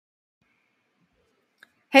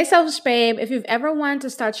Hey, Selfish Babe, if you've ever wanted to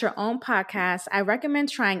start your own podcast, I recommend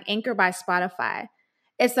trying Anchor by Spotify.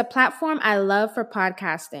 It's the platform I love for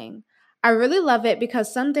podcasting. I really love it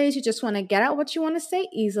because some days you just want to get out what you want to say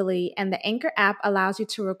easily, and the Anchor app allows you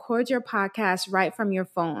to record your podcast right from your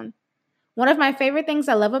phone. One of my favorite things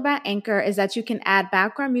I love about Anchor is that you can add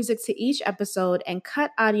background music to each episode and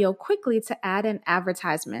cut audio quickly to add in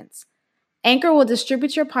advertisements. Anchor will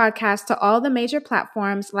distribute your podcast to all the major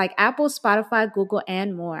platforms like Apple, Spotify, Google,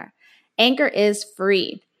 and more. Anchor is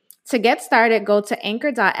free. To get started, go to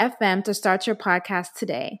anchor.fm to start your podcast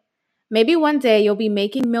today. Maybe one day you'll be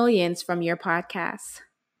making millions from your podcast.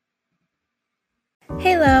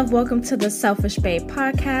 Hey love, welcome to the Selfish Babe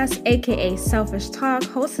podcast, aka Selfish Talk,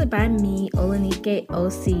 hosted by me, Olanike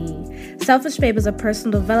OC. Selfish Babe is a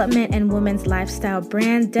personal development and women's lifestyle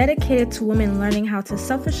brand dedicated to women learning how to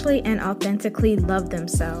selfishly and authentically love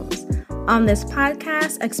themselves. On this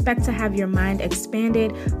podcast, expect to have your mind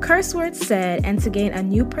expanded, curse words said, and to gain a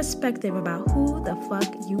new perspective about who the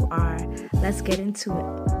fuck you are. Let's get into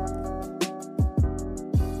it.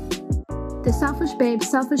 The Selfish Babe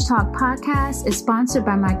Selfish Talk podcast is sponsored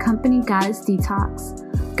by my company, Goddess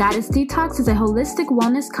Detox. Goddess Detox is a holistic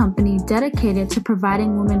wellness company dedicated to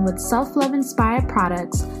providing women with self-love inspired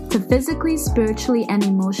products to physically, spiritually, and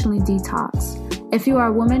emotionally detox. If you are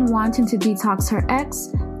a woman wanting to detox her ex,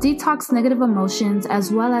 detox negative emotions,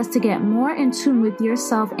 as well as to get more in tune with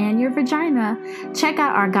yourself and your vagina, check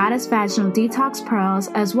out our Goddess Vaginal Detox Pearls,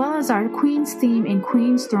 as well as our Queen Steam and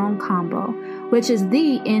Queen's Throne combo, which is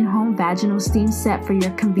the in-home vaginal steam set for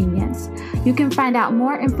your convenience. You can find out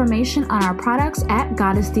more information on our products at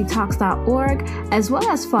goddessdetox.org, as well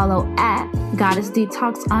as follow at Goddess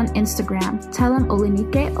Detox on Instagram. Tell them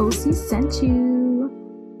Olanike OC sent you.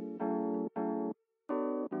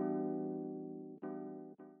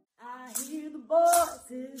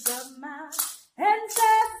 Voices of my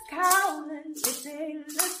ancestors calling. They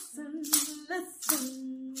listen,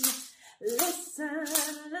 listen, listen,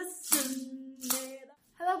 listen.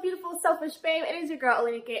 Hello, beautiful Selfish Babe. It is your girl,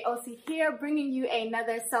 Olanike OC here, bringing you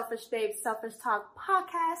another Selfish Babe Selfish Talk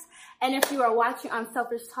podcast. And if you are watching on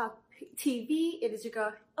Selfish Talk TV, it is your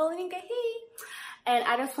girl, Olanike He. And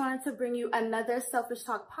I just wanted to bring you another Selfish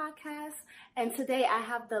Talk podcast. And today I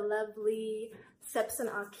have the lovely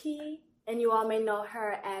Ahki. And you all may know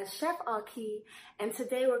her as Chef Ahki. And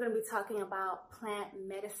today we're going to be talking about plant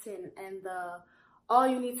medicine and all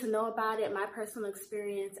you need to know about it, my personal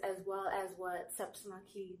experience, as well as what Chef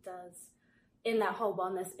Ahki does in that whole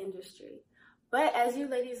wellness industry. But as you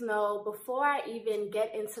ladies know, before I even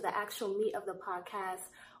get into the actual meat of the podcast,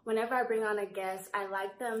 whenever I bring on a guest, I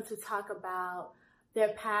like them to talk about their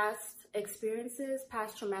past experiences,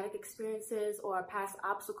 past traumatic experiences, or a past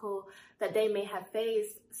obstacle that they may have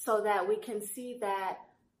faced, so that we can see that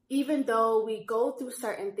even though we go through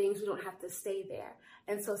certain things, we don't have to stay there.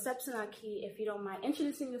 And so, Ahki, if you don't mind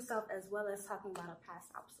introducing yourself as well as talking about a past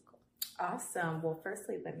obstacle. Awesome. Well,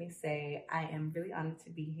 firstly, let me say I am really honored to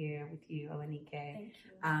be here with you, Olanike. Thank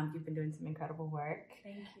you. You've been doing some incredible work.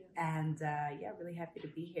 Thank you. And really happy to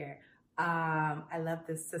be here. I love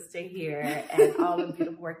this sister here and all the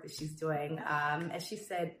beautiful work that she's doing. As she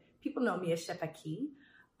said, people know me as Chef Ahki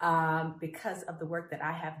because of the work that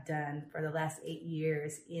I have done for the last 8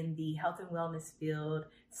 years in the health and wellness field,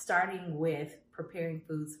 starting with preparing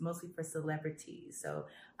foods mostly for celebrities. So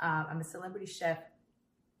I'm a celebrity chef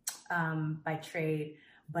by trade,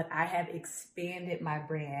 but I have expanded my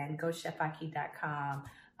brand, GoChefAhki.com,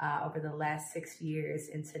 over the last 6 years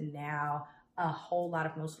into now a whole lot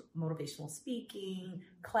of motivational speaking,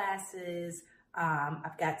 classes.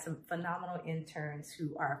 I've got some phenomenal interns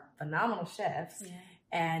who are phenomenal chefs,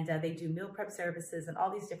 and they do meal prep services and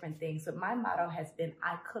all these different things. But my motto has been,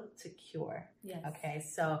 I cook to cure. Yes. Okay,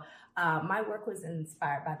 so my work was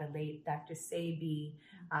inspired by the late Dr. Sebi.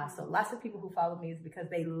 So lots of people who follow me is because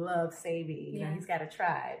they love Sebi. You know, he's got a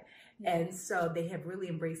tribe. And so they have really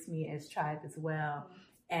embraced me as tribe as well.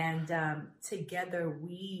 And together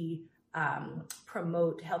we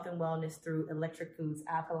promote health and wellness through electric foods,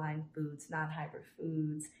 alkaline foods, non-hybrid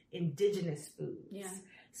foods, indigenous foods. Yeah.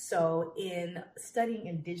 So in studying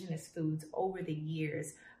indigenous foods over the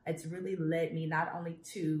years, it's really led me not only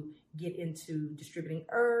to get into distributing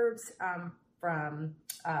herbs from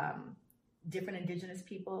different indigenous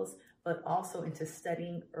peoples, but also into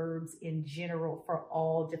studying herbs in general for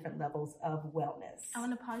all different levels of wellness. I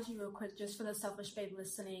want to pause you real quick just for the Selfish Babe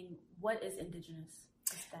listening. What is indigenous?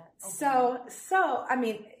 What's that? So I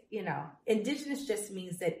mean, indigenous just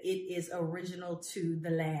means that it is original to the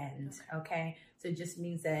land. Okay. So it just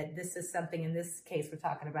means that this is something, in this case, we're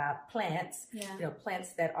talking about plants,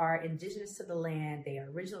 plants that are indigenous to the land. They are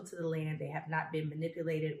original to the land. They have not been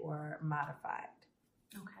manipulated or modified.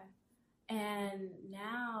 Okay. And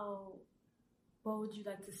now, what would you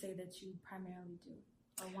like to say that you primarily do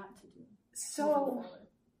or want to do? So,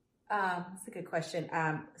 that's a good question.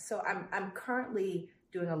 So I'm currently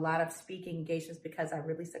doing a lot of speaking engagements because I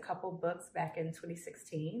released a couple books back in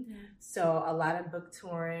 2016. Yeah. So a lot of book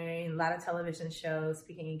touring, a lot of television shows,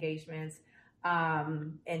 speaking engagements,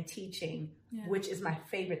 and teaching, which is my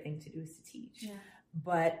favorite thing to do, is to teach. Yeah.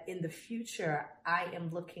 But in the future, I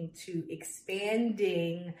am looking to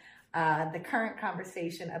expanding the current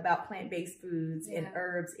conversation about plant-based foods and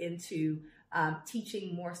herbs into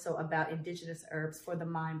teaching more so about indigenous herbs for the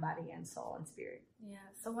mind, body, and soul and spirit. Yeah.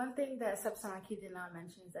 So one thing that Ahki did not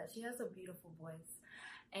mention is that she has a beautiful voice,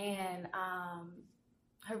 and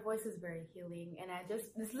her voice is very healing. And this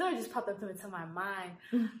literally just popped up into my mind.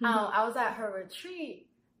 I was at her retreat,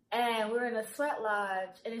 and we were in a sweat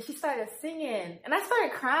lodge, and then she started singing, and I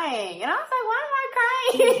started crying, and I was like, "Why am I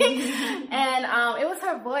crying?" And it was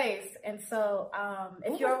her voice. And so,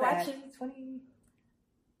 if you're watching,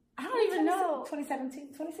 I don't even know. 2017,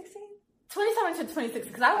 2016? 2017 to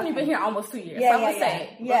 2016, because I've only been here almost 2 years. Yeah, so I would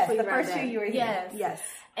say. Yes, the first year you were here. Yes.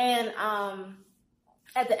 And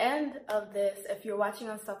at the end of this, if you're watching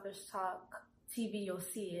on Selfish Talk TV, you'll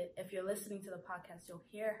see it. If you're listening to the podcast, you'll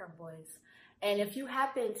hear her voice. And if you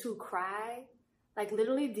happen to cry, like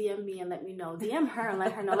literally DM me and let me know. DM her and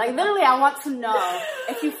let her know. Like literally, I want to know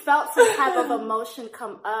if you felt some type of emotion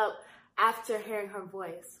come up after hearing her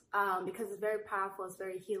voice, because it's very powerful, it's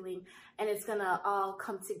very healing, and it's gonna all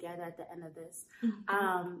come together at the end of this.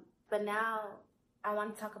 But now I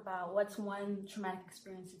want to talk about what's one traumatic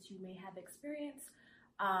experience that you may have experienced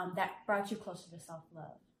that brought you closer to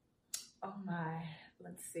self-love. Oh my,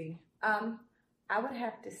 let's see. I would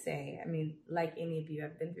have to say, I mean, like any of you,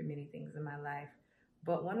 I've been through many things in my life,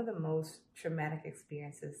 but one of the most traumatic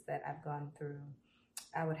experiences that I've gone through,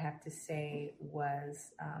 I would have to say,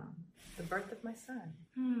 was the birth of my son.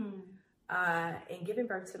 In giving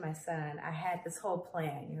birth to my son, I had this whole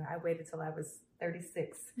plan. I waited till I was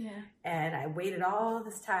 36. And I waited all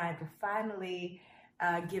this time to finally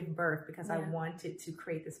give birth because I wanted to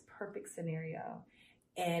create this perfect scenario.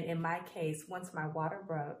 And in my case, once my water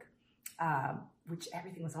broke, which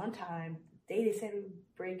everything was on time, they said it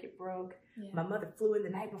would break, it broke. My mother flew in the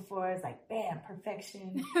night before. It's like, bam,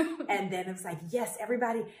 perfection. And then it was like, yes,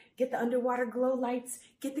 everybody get the underwater glow lights,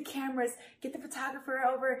 get the cameras, get the photographer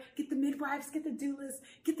over, get the midwives, get the doulas,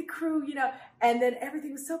 get the crew, and then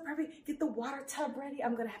everything was so perfect. Get the water tub ready.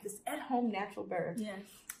 I'm going to have this at-home natural birth.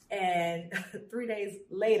 And 3 days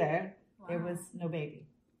later, there was no baby.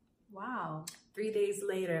 Wow. 3 days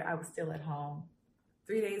later, I was still at home.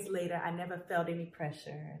 3 days later, I never felt any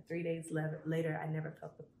pressure. 3 days later, I never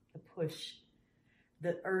felt the push,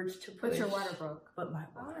 the urge to push. But your water broke. But my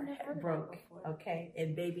water broke. Okay.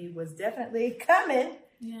 And baby was definitely coming.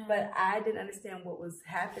 But I didn't understand what was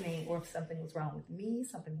happening, or if something was wrong with me,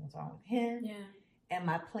 something was wrong with him. And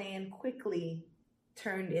my plan quickly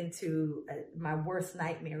turned into my worst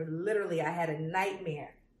nightmare. Literally, I had a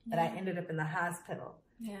nightmare that I ended up in the hospital.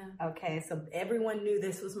 Okay, so everyone knew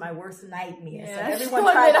this was my worst nightmare. So everyone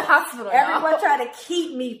tried to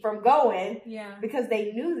keep me from going because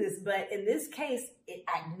they knew this. But in this case,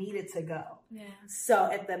 I needed to go.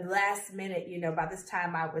 So at the last minute, by this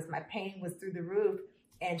time my pain was through the roof.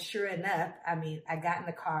 And sure enough, I mean, I got in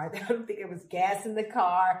the car. I don't think there was gas in the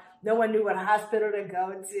car. No one knew what hospital to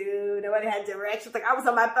go to. Nobody had directions. Like, I was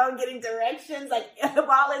on my phone getting directions, like,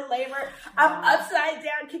 while in labor. I'm upside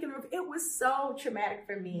down, kicking the roof. It was so traumatic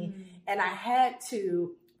for me. And I had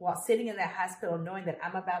to, while sitting in that hospital, knowing that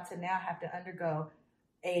I'm about to now have to undergo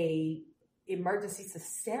a emergency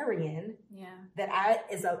cesarean, that I,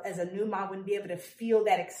 as a new mom, wouldn't be able to feel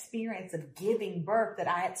that experience of giving birth that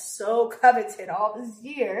I had so coveted all these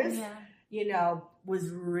years, was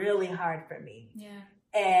really hard for me.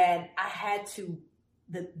 And I had to,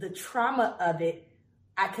 the trauma of it,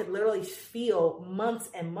 I could literally feel months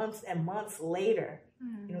and months and months later.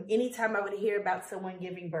 Anytime I would hear about someone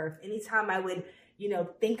giving birth, anytime I would,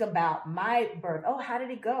 think about my birth. Oh, how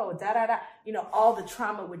did it go? All the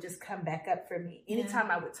trauma would just come back up for me.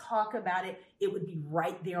 Anytime I would talk about it, it would be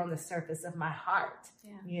right there on the surface of my heart,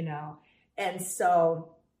 And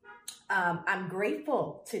so I'm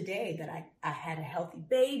grateful today that I had a healthy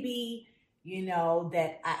baby,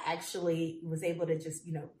 that I actually was able to just,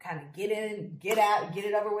 kind of get in, get out, get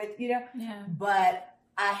it over with, But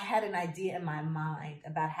I had an idea in my mind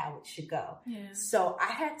about how it should go. Yeah. So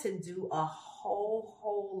I had to do a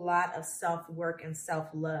whole lot of self-work and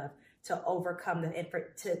self-love to overcome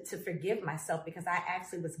to forgive myself, because I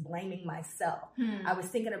actually was blaming myself. I was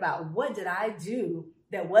thinking about, what did I do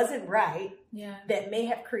that wasn't right, that may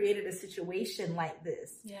have created a situation like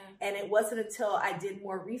this. And it wasn't until I did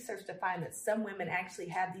more research to find that some women actually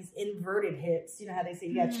have these inverted hips. You know how they say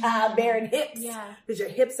you got childbearing hips, because your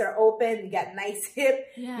hips are open, you got nice hip.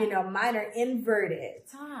 You know, mine are inverted.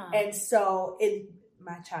 And so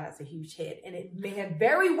my child has a huge head, and it may have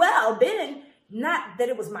very well been not that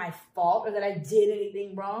it was my fault or that I did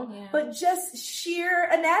anything wrong, but just sheer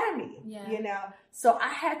anatomy, you know? So I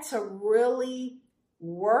had to really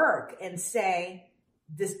work and say,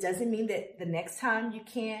 this doesn't mean that the next time you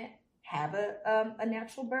can't have a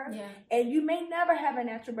natural birth, and you may never have a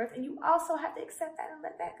natural birth, and you also have to accept that and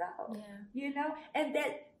let that go, you know? And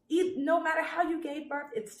that no matter how you gave birth,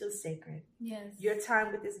 it's still sacred. Your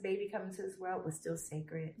time with this baby coming to this world was still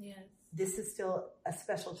sacred. This is still a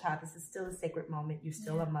special child. This is still a sacred moment. You're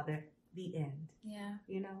still a mother. The end.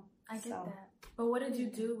 You know? I get that. But what did you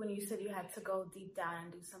do when you said you had to go deep down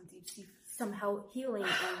and do some healing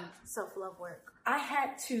and self-love work? I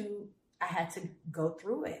had to go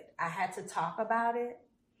through it. I had to talk about it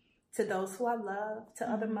to those who I love,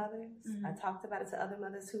 to other mothers. I talked about it to other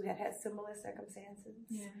mothers who had similar circumstances.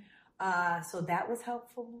 So that was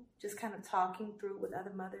helpful. Just kind of talking through with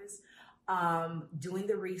other mothers. Doing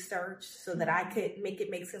the research so that I could make it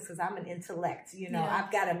make sense, because I'm an intellect, you know, I've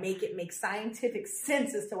got to make it make scientific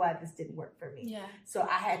sense as to why this didn't work for me. So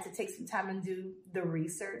I had to take some time and do the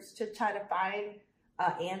research to try to find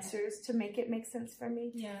answers to make it make sense for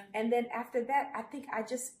me. And then after that, I think I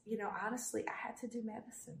just, you know, honestly, I had to do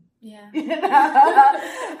medicine. You know?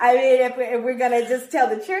 I mean, if we're going to just tell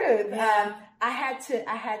the truth, I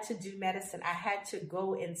had to do medicine. I had to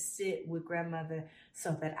go and sit with grandmother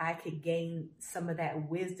so that I could gain some of that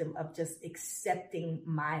wisdom of just accepting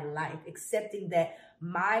my life, accepting that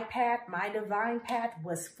my path, my divine path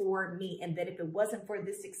was for me. And that if it wasn't for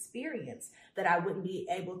this experience, that I wouldn't be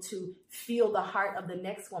able to feel the heart of the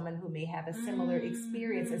next woman who may have a similar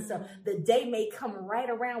experience. And so the day may come right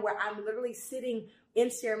around where I'm literally sitting in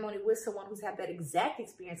ceremony with someone who's had that exact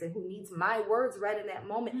experience and who needs my words right in that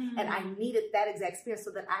moment. And I needed that exact experience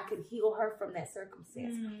so that I could heal her from that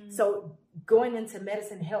circumstance. So going into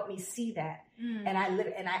medicine helped me see that. And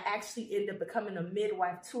I actually ended up becoming a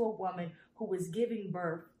midwife to a woman who was giving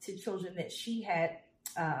birth to children that she had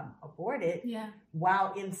aborted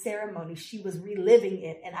while in ceremony. She was reliving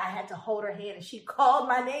it, and I had to hold her hand, and she called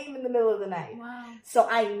my name in the middle of the night. So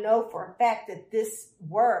I know for a fact that this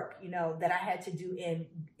work, you know, that I had to do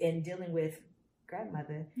in dealing with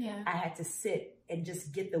grandmother, I had to sit and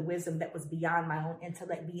just get the wisdom that was beyond my own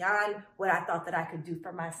intellect, beyond what I thought that I could do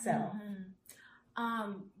for myself.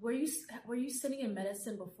 Were you sitting in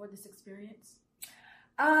medicine before this experience?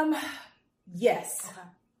 Yes.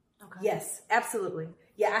 Okay. Yes, absolutely.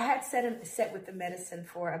 Yeah, I had sat with the medicine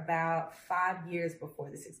for about 5 years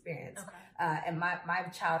before this experience. And my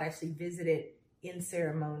child actually visited in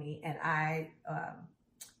ceremony, and I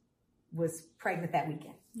was pregnant that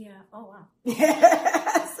weekend. Oh, wow.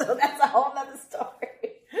 So that's a whole nother story.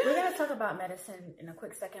 We're going to talk about medicine in a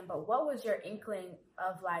quick second, but what was your inkling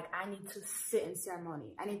of, like, I need to sit in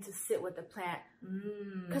ceremony? I need to sit with the plant.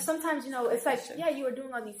 Because sometimes, you know, it's like, you were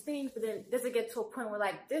doing all these things, but then does it get to a point where,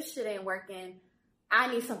 like, this shit ain't working?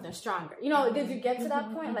 I need something stronger. You know, did you get to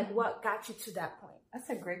that point? Like, what got you to that point? That's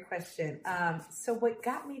a great question. So what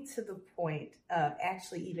got me to the point of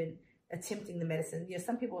actually even attempting the medicine, you know,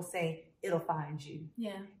 some people say it'll find you.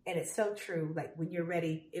 And it's so true. Like, when you're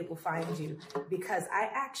ready, it will find you. Because I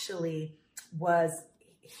actually was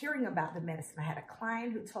hearing about the medicine. I had a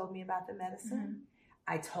client who told me about the medicine.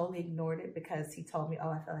 I totally ignored it because he told me, oh,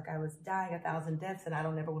 I felt like I was dying 1,000 deaths and I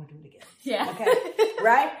don't ever want to do it again. Okay.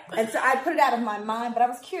 Right? And so I put it out of my mind, but I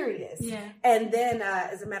was curious. And then,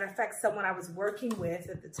 as a matter of fact, someone I was working with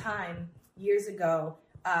at the time, years ago,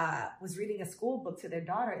 was reading a school book to their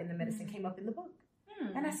daughter, and the medicine came up in the book.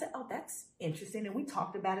 And I said, oh, that's interesting. And we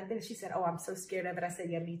talked about it then. She said, oh, I'm so scared of it. I said,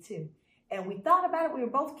 yeah, me too. And we thought about it. We were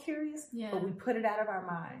both curious, but we put it out of our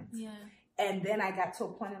minds. And then I got to a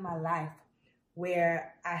point in my life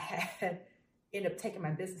where I had ended up taking my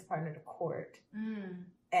business partner to court.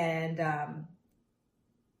 And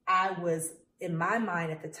I was, in my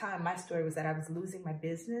mind at the time, my story was that I was losing my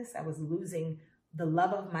business. I was losing the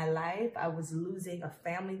love of my life. I was losing a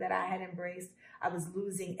family that I had embraced. I was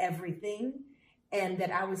losing everything. And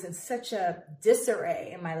that I was in such a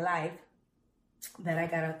disarray in my life that I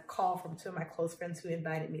got a call from two of my close friends who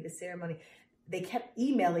invited me to ceremony. they kept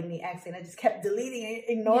emailing me actually, and I just kept deleting it,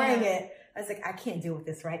 ignoring it. I was like, I can't deal with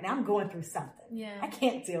this right now. I'm going through something. Yeah. I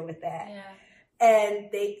can't deal with that. Yeah. And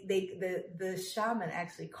the shaman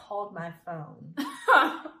actually called my phone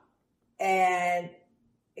and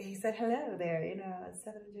he said, hello there, you know,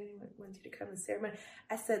 7 of January, want you to come to the ceremony.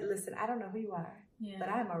 I said, listen, I don't know who you are, but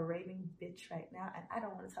I'm a raving bitch right now, and I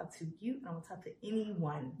don't want to talk to you. I don't want to talk to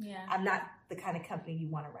anyone. Yeah. I'm not the kind of company you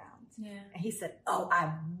want around. Yeah. And he said, oh,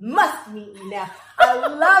 I must meet you now. I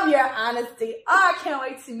love your honesty. Oh, I can't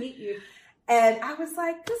wait to meet you. And I was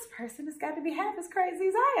like, this person has got to be half as crazy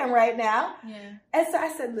as I am right now. Yeah. And so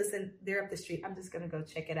I said, listen, they're up the street. I'm just going to go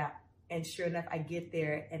check it out. And sure enough, I get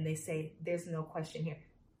there and they say, there's no question here.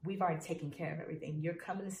 We've already taken care of everything. You're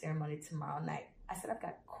coming to ceremony tomorrow night. I said, I've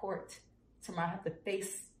got court tomorrow. I have to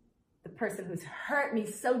face the person who's hurt me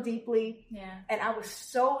so deeply. Yeah. And I was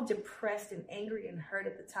so depressed and angry and hurt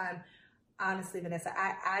at the time. Honestly, Vanessa,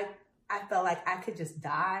 I felt like I could just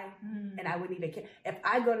die and I wouldn't even care. If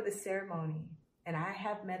I go to the ceremony and I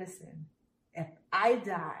have medicine, if I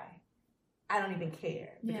die, I don't even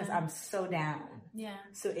care because I'm so down. Yeah.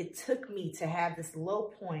 So it took me to have this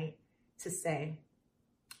low point to say,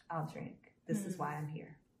 I'll drink. This is why I'm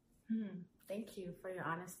here. Thank you for your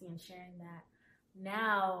honesty and sharing that.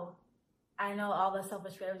 Now, I know all the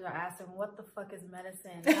selfish babes are asking, what the fuck is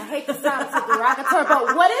medicine? And I hate to sound so derogatory,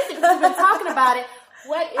 but what is it? Because we've been talking about it.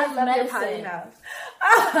 What is medicine?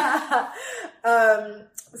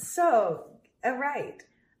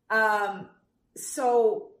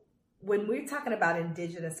 So when we're talking about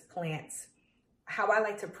indigenous plants, how I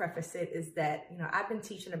like to preface it is that, you know, I've been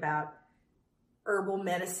teaching about herbal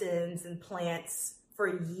medicines and plants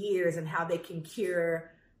for years and how they can cure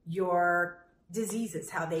your diseases,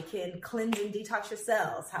 how they can cleanse and detox your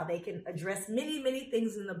cells, how they can address many, many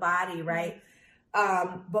things in the body, right?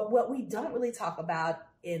 But what we don't really talk about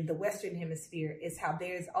in the Western Hemisphere is how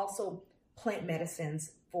there's also plant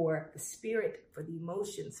medicines for the spirit, for the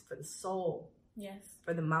emotions, for the soul,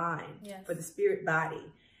 for the mind, for the spirit body.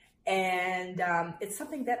 And it's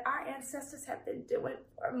something that our ancestors have been doing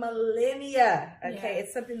for millennia, okay?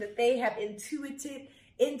 It's something that they have intuited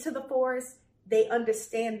into the forest. They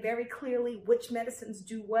understand very clearly which medicines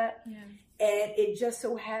do what. And it just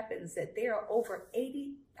so happens that there are over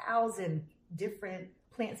 80,000 different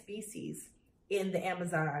plant species in the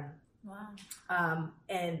Amazon. Wow.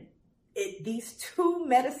 And these two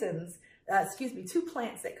medicines, two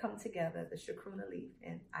plants that come together, the chacruna leaf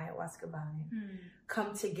and ayahuasca vine,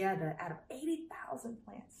 come together out of 80,000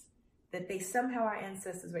 plants that they somehow, our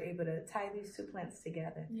ancestors were able to tie these two plants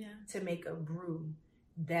together to make a brew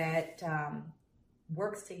that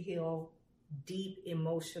works to heal deep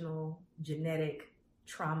emotional, genetic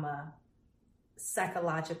trauma,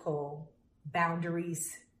 psychological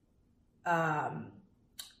boundaries,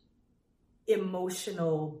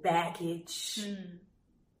 emotional baggage.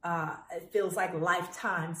 It feels like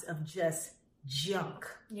lifetimes of just junk,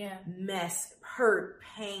 mess, hurt,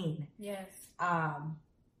 pain.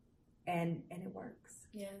 And it works.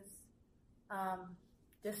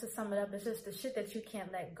 Just to sum it up, it's just the shit that you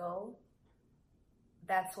can't let go.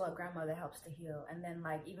 That's what grandmother helps to heal. And then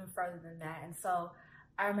like even further than that. And so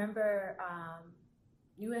I remember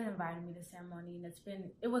you had invited me to ceremony,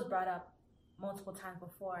 and it was brought up multiple times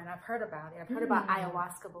before, and I've heard about it. I've heard about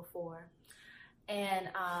ayahuasca before. And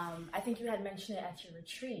I think you had mentioned it at your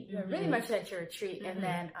retreat. You had really mentioned it at your retreat. And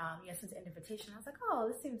then you had sent an invitation. I was like, oh,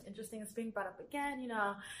 this seems interesting. It's being brought up again, you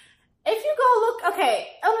know. If you go look, okay,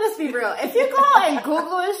 I'm gonna just be real. If you go and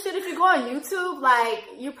Google this shit, if you go on YouTube, like,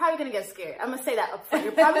 you're probably gonna get scared. I'm gonna say that up front.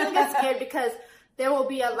 You're probably gonna get scared because there will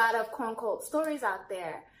be a lot of quote unquote stories out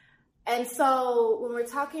there. And so when we're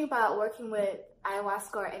talking about working with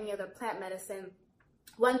ayahuasca or any other plant medicine,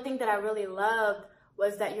 one thing that I really loved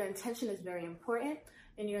was that your intention is very important,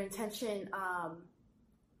 and your intention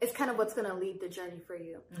is kind of what's going to lead the journey for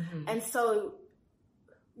you. And so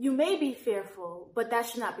you may be fearful, but that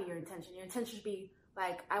should not be your intention. Your intention should be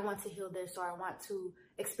like, I want to heal this, or I want to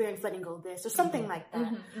experience letting go of this, or something like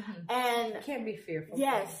that. And it can't be fearful.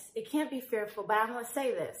 Yes, it can't be fearful, but I'm going to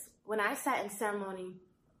say this. When I sat in ceremony,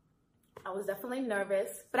 I was definitely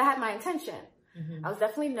nervous, but I had my intention. I was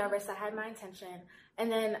definitely nervous. I had my intention. And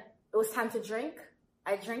then it was time to drink.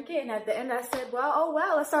 I drank it, and at the end I said, well,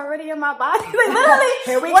 it's already in my body. Like,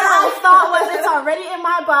 literally, what I thought was, it's already in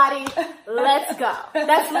my body. Let's go.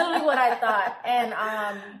 That's literally what I thought. And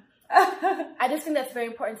I just think that's very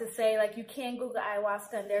important to say. Like, you can Google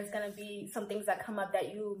ayahuasca, and there's going to be some things that come up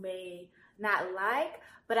that you may not like.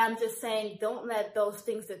 But I'm just saying, don't let those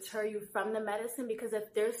things deter you from the medicine, because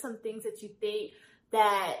if there's some things that you think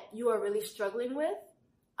that you are really struggling with,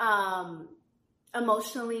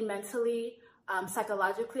 emotionally, mentally,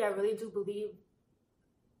 psychologically, I really do believe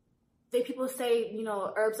people say,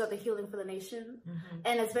 herbs are the healing for the nation.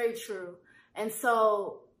 And it's very true. And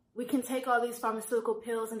so we can take all these pharmaceutical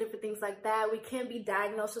pills and different things like that. We can be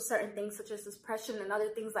diagnosed with certain things such as depression and other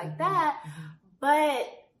things like that. But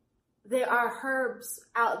there are herbs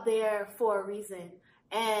out there for a reason.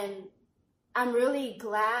 And I'm really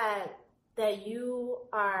glad that you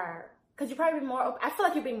are, because you're probably more, I feel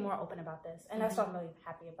like you're being more open about this. And that's what I'm really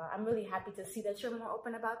happy about. I'm really happy to see that you're more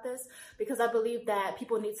open about this, because I believe that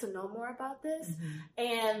people need to know more about this.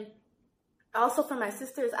 And also for my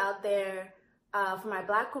sisters out there, for my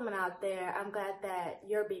Black women out there, I'm glad that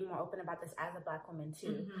you're being more open about this as a Black woman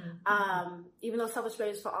too. Even though selfish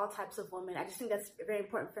baby is for all types of women, I just think that's very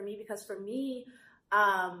important for me, because for me,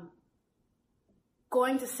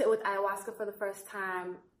 going to sit with ayahuasca for the first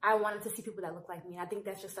time, I wanted to see people that look like me. I think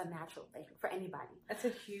that's just a natural thing for anybody. That's a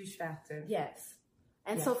huge factor. Yes.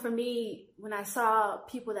 And so for me, when I saw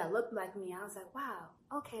people that looked like me, I was like, wow,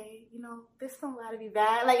 okay, this don't got to be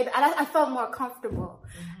bad. Like, I felt more comfortable.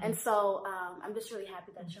 And so I'm just really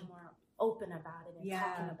happy that you're more open about it and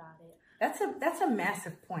talking about it. That's a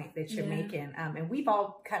massive point that you're making. And we've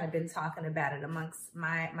all kind of been talking about it amongst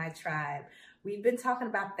my tribe. We've been talking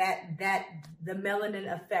about the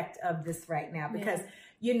melanin effect of this right now, because,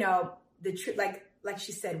 the truth, like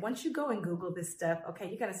she said, once you go and Google this stuff, okay,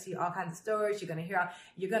 you're going to see all kinds of stories. You're going to hear,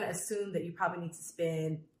 you're going to assume that you probably need to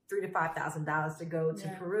spend $3,000 to $5,000 to go to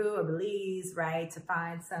Peru or Belize, right? To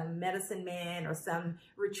find some medicine man or some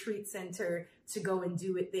retreat center to go and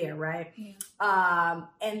do it there, right?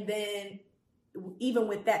 And then even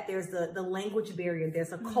with that, there's the language barrier.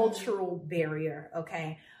 There's a cultural barrier,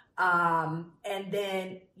 okay? And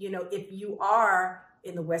then, if you are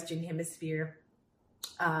in the Western Hemisphere,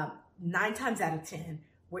 9 times out of 10,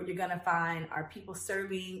 what you're going to find are people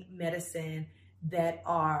serving medicine that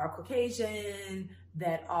are Caucasian,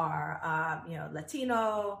 that are,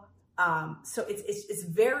 Latino. So it's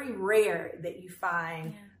very rare that you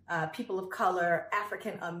find people of color,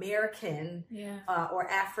 African American, or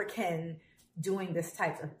African doing this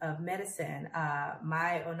type of medicine.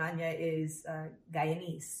 My Onanya is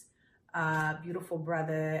Guyanese. Beautiful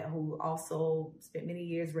brother who also spent many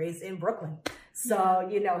years raised in Brooklyn. So,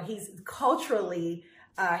 he's culturally,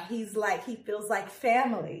 he feels like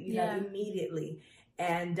family, immediately.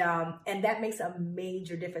 And that makes a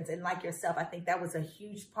major difference. And like yourself, I think that was a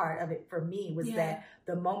huge part of it for me, was that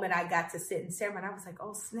the moment I got to sit in ceremony, I was like,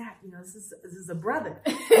 oh snap, this is a brother,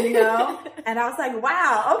 and I was like,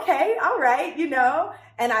 wow, okay, all right,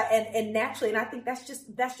 and naturally, and I think that's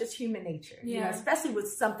just human nature, especially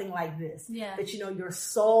with something like this, that, your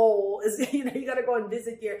soul is, you got to go and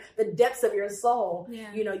visit the depths of your soul.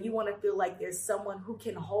 You want to feel like there's someone who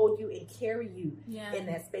can hold you and carry you in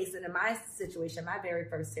that space. And in my situation, my very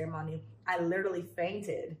first ceremony, I literally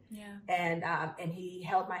fainted. And he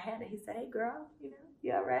held my hand and he said, hey girl,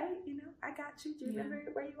 you all right? I got you. Do you remember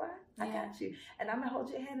where you are? I got you. And I'm gonna hold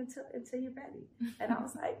your hand until you're ready. And I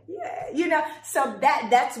was like, so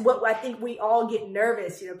that's what I think we all get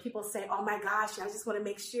nervous. People say, oh my gosh, I just want to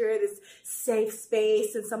make sure this safe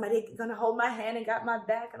space and somebody gonna hold my hand and got my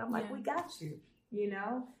back. And I'm like, we got you,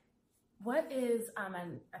 What is,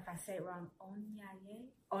 and if I say it wrong, Onyaye?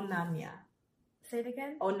 Onanya. Say it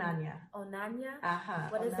again? Onanya.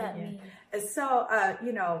 Onanya? What does that mean? So,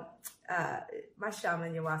 my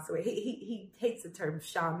shaman, Yawasui, he hates the term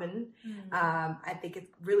shaman. I think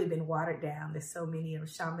it's really been watered down. There's so many,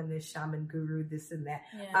 shaman this, shaman guru, this and that.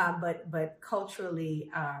 But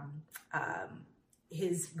culturally,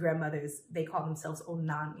 his grandmothers, they call themselves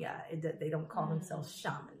Onanya. They don't call themselves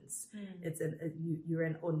shamans. It's you're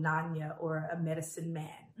an Onanya or a medicine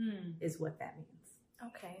man is what that means.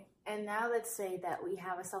 Okay. And now let's say that we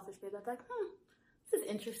have a selfish baby that's like, this is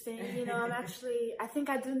interesting. I think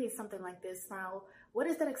I do need something like this. Now, what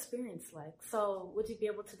is that experience like? So would you be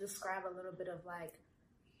able to describe a little bit of like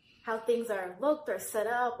how things are looked or set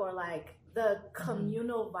up, or like the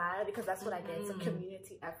communal vibe? Because that's what I get. It's a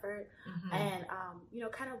community effort. And,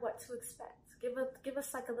 kind of what to expect. Give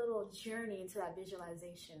us like a little journey into that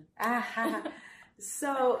visualization.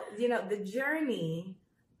 So, the journey,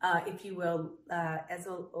 if you will, as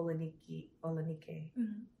Olenike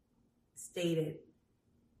stated,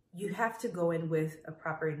 you have to go in with a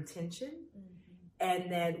proper intention.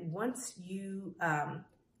 And then once you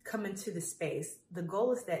come into the space, the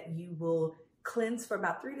goal is that you will cleanse for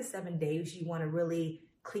about 3 to 7 days. You want to really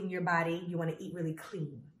clean your body. You want to eat really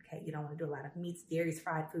clean. Okay. You don't want to do a lot of meats, dairies,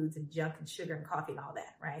 fried foods, and junk and sugar and coffee and all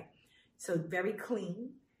that. Right. So very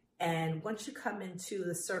clean. And once you come into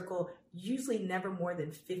the circle, usually never more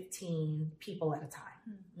than 15 people at a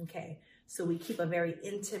time. Okay. So we keep a very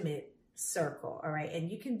intimate circle, all right?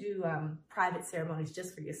 And you can do private ceremonies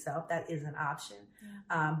just for yourself. That is an option.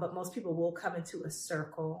 But most people will come into a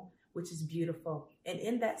circle, which is beautiful. And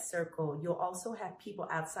in that circle, you'll also have people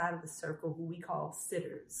outside of the circle who we call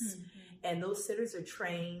sitters. And those sitters are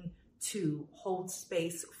trained to hold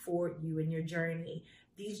space for you in your journey.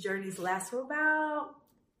 These journeys last from about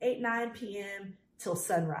 8-9 p.m. till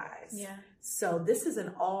sunrise. So this is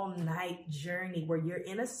an all-night journey where you're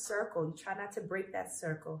in a circle. You try not to break that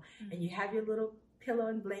circle. And you have your little pillow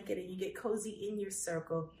and blanket and you get cozy in your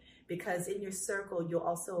circle, because in your circle, you'll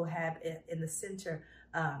also have in the center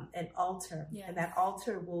an altar. And that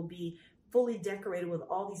altar will be fully decorated with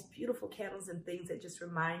all these beautiful candles and things that just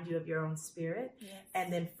remind you of your own spirit.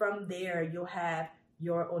 And then from there, you'll have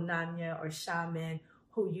your onanya or shaman,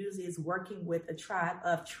 who usually is working with a tribe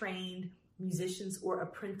of trained musicians or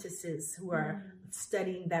apprentices who are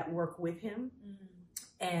studying that work with him.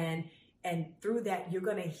 And through that, you're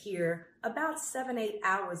going to hear about 7-8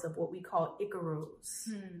 hours of what we call Icaros.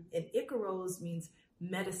 And Icaros means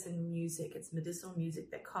medicine music. It's medicinal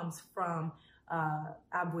music that comes from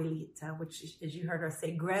abuelita, which, as you heard her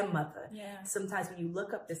say, grandmother. Sometimes when you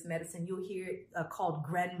look up this medicine, you'll hear it called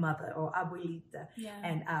grandmother or abuelita.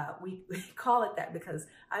 And we call it that because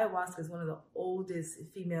ayahuasca is one of the oldest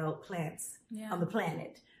female plants on the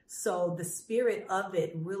planet. So the spirit of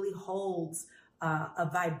it really holds a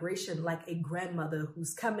vibration like a grandmother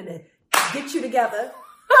who's coming to get you together.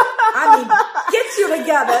 I mean, get you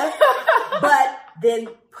together, but then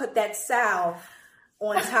put that salve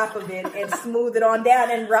on top of it and smooth it on down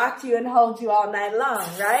and rock you and hold you all night long,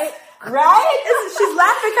 right? Right? She's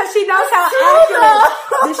laughing because she knows how accurate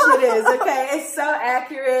this shit is, okay? It's so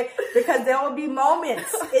accurate because there will be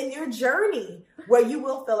moments in your journey where you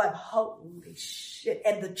will feel like, holy shit,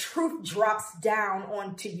 and the truth drops down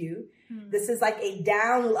onto you. This is like a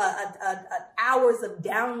hours of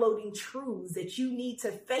downloading truths that you need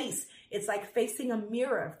to face. It's like facing a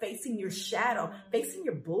mirror, facing your shadow, facing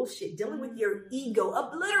your bullshit, dealing with your ego,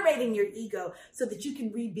 obliterating your ego so that you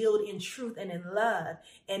can rebuild in truth and in love.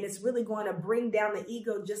 And it's really going to bring down the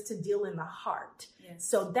ego just to deal in the heart.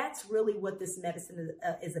 So that's really what this medicine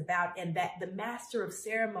is about. And that the master of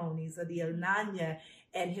ceremonies, or the Onanya,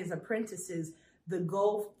 and his apprentices, the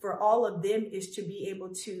goal for all of them is to be able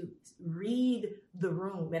to read the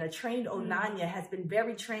room. And a trained Onanya has been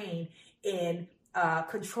very trained in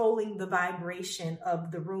controlling the vibration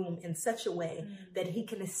of the room in such a way that he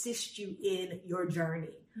can assist you in your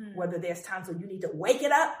journey. Whether there's times when you need to wake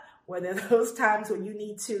it up, whether those times when you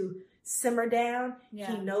need to simmer down,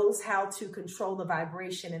 he knows how to control the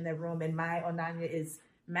vibration in the room. And my Onanya is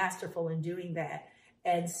masterful in doing that.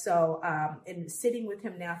 And so, and sitting with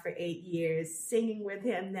him now for 8 years, singing with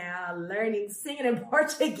him now, singing in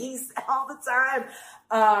Portuguese all the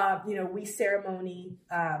time. We ceremony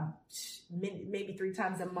maybe 3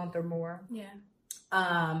 times a month or more.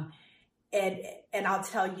 And I'll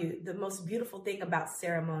tell you, the most beautiful thing about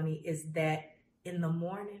ceremony is that in the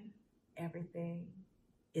morning, everything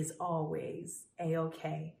is always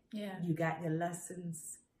A-okay. You got your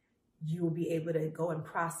lessons. You will be able to go and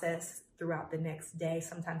process throughout the next day.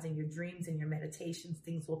 Sometimes in your dreams and your meditations,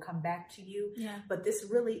 things will come back to you. But this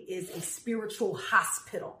really is a spiritual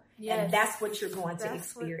hospital. And that's what you're going to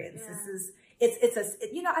experience.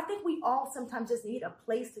 I think we all sometimes just need a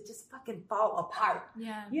place to just fucking fall apart.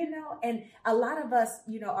 And a lot of us,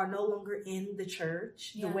 are no longer in the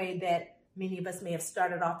church the way that many of us may have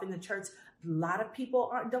started off in the church. A lot of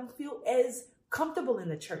people don't feel as comfortable in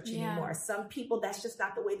the church anymore. Some people, that's just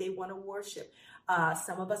not the way they want to worship.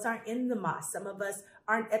 Some of us aren't in the mosque. Some of us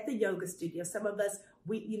aren't at the yoga studio. Some of us,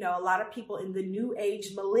 a lot of people in the new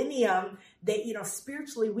age millennium, they,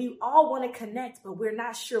 spiritually, we all want to connect, but we're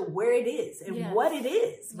not sure where it is and what it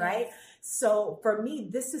is, right? So for me,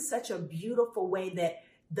 this is such a beautiful way that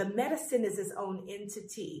the medicine is its own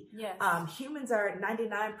entity. Humans are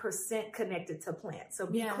 99% connected to plants. So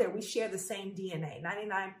be clear, we share the same DNA,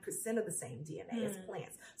 99% of the same DNA as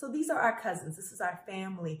plants. So these are our cousins. This is our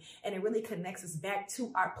family. And it really connects us back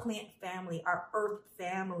to our plant family, our earth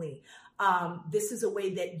family. This is a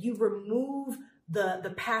way that you remove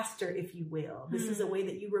the pastor, if you will. This is a way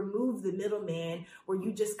that you remove the middleman, where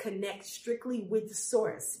you just connect strictly with the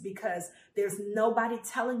source, because there's nobody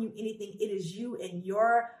telling you anything. It is you and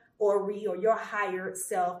your Ori, or your higher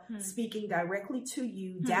self, speaking directly to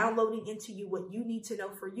you, downloading into you what you need to know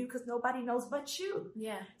for you, because nobody knows but you.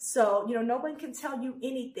 So, no one can tell you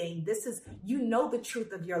anything. This is, the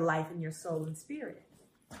truth of your life and your soul and spirit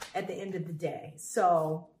at the end of the day.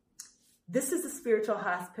 So this is a spiritual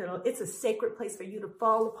hospital. It's a sacred place for you to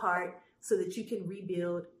fall apart so that you can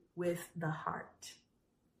rebuild with the heart.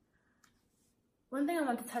 One thing I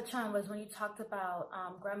wanted to touch on was when you talked about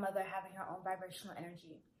grandmother having her own vibrational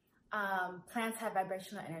energy. Plants have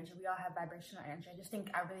vibrational energy. We all have vibrational energy. I just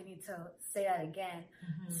think I really need to say that again.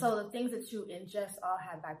 Mm-hmm. So the things that you ingest all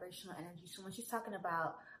have vibrational energy. So when she's talking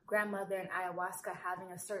about grandmother and ayahuasca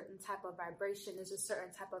having a certain type of vibration, there's a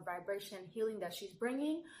certain type of vibration healing that she's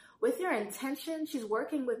bringing. With your intention, she's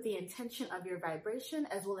working with the intention of your vibration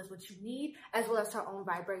as well as what you need, as well as her own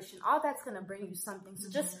vibration. All that's going to bring you something. So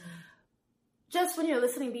just when you're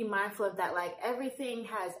listening, be mindful of that. Like, everything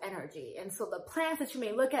has energy. And so the plants that you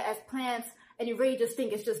may look at as plants and you really just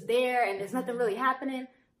think it's just there and there's nothing really happening,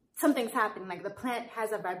 something's happening. Like, the plant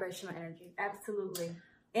has a vibrational energy. Absolutely.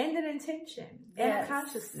 And an intention and a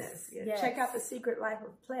consciousness. Yes. Check out The Secret Life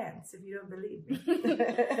of Plants if you don't believe me.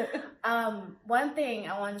 One thing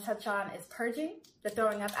I want to touch on is purging, the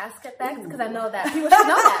throwing up aspect, because I know that people should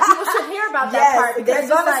know that. People should hear about that part. Because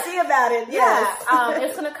they're going to see about it. Yes. Yeah,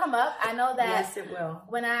 it's going to come up. I know that. Yes, it will.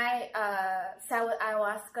 When I sat with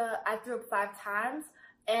ayahuasca, I threw up 5 times.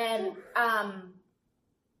 And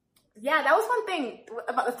yeah, that was one thing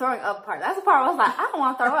about the throwing up part. That's the part where I was like, I don't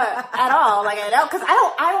want to throw up at all, like, because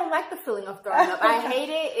I don't like the feeling of throwing up. I hate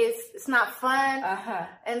it. It's not fun.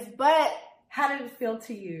 But how did it feel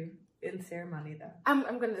to you in ceremony, though? I'm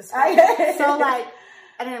going to describe it. So, like,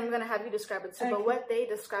 and then I'm going to have you describe it too. Okay. But what they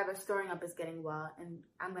describe as throwing up is getting well, and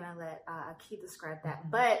I'm going to let Ahki describe that.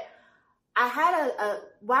 Mm-hmm. But I had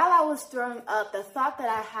while I was throwing up, the thought that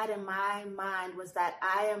I had in my mind was that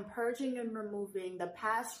I am purging and removing the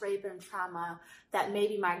past rape and trauma that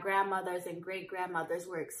maybe my grandmothers and great-grandmothers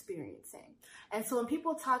were experiencing. And so when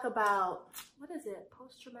people talk about, what is it,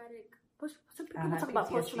 some people talk about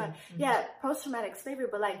post-traumatic, post-traumatic slavery,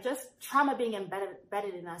 but like just trauma being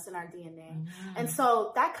embedded in us, in our DNA. Mm-hmm. And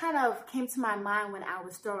so that kind of came to my mind when I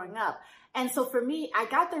was throwing up. And so for me, I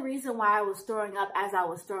got the reason why I was throwing up as I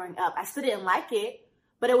was throwing up. I still didn't like it,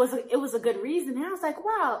 but it was a good reason. And I was like,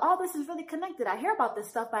 wow, all this is really connected. I hear about this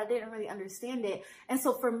stuff, but I didn't really understand it. And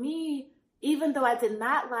so for me, even though I did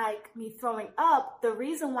not like me throwing up, the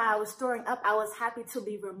reason why I was throwing up, I was happy to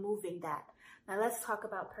be removing that. Now let's talk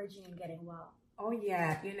about purging and getting well. Oh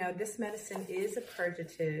yeah, this medicine is a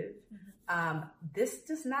purgative. Mm-hmm. This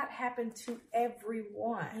does not happen to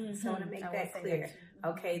everyone. Mm-hmm. So I want to make that clear.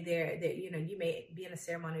 Okay, there, you may be in a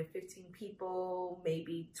ceremony of 15 people,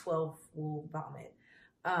 maybe 12 will vomit.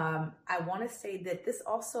 I want to say that this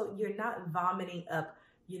also, you're not vomiting up,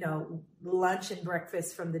 lunch and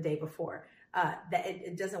breakfast from the day before. That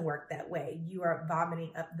it doesn't work that way. You are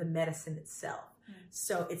vomiting up the medicine itself.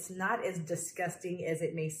 So it's not as disgusting as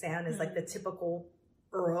it may sound as like the typical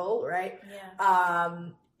Earl, right? Yeah.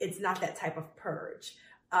 It's not that type of purge.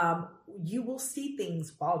 You will see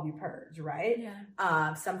things while you purge, right?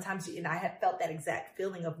 Yeah. Sometimes, and I have felt that exact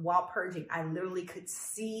feeling of while purging, I literally could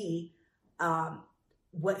see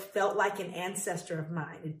what felt like an ancestor of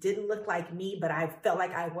mine. It didn't look like me, but I felt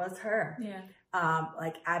like I was her. Yeah.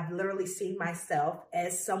 Like I've literally seen myself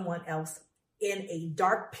as someone else in a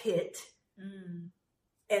dark pit. Mm.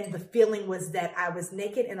 And the feeling was that I was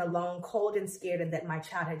naked and alone, cold and scared, and that my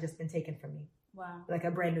child had just been taken from me. Wow. Like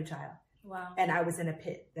a brand new child. Wow. And I was in a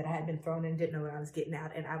pit that I had been thrown in, didn't know what I was getting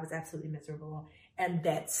out, and I was absolutely miserable. And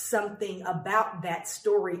that something about that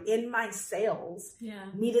story in my cells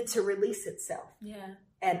needed to release itself. Yeah.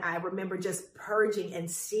 And I remember just purging and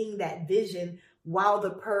seeing that vision while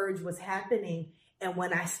the purge was happening. And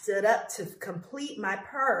when I stood up to complete my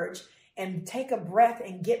purge and take a breath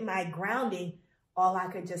and get my grounding, all I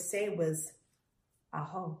could just say was,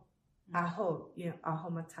 Aho, Aho, Aho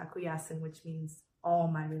Matakuyasin, which means all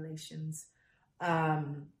my relations. I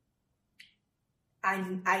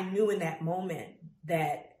knew in that moment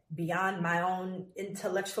that beyond my own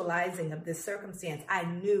intellectualizing of this circumstance, I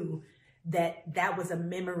knew that was a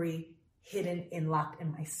memory hidden and locked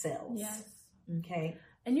in my cells. Yes. Okay.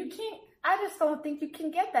 And I just don't think you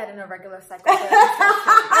can get that in a regular psychotherapy session.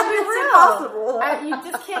 It's impossible.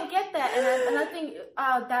 You just can't get that. And I think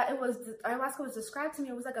that ayahuasca was described to me.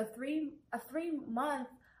 It was like a 3-month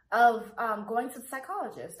of going to the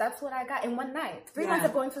psychologist. That's what I got in one night. 3 months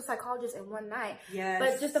of going to a psychologist in one night. Yes.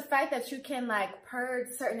 But just the fact that you can like purge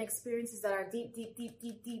certain experiences that are deep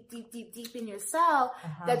in yourself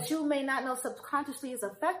that you may not know subconsciously is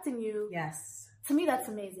affecting you. Yes. To me, that's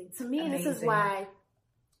amazing. To me, this is why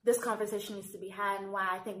this conversation needs to be had and why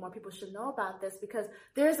I think more people should know about this, because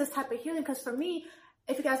there is this type of healing. Because for me,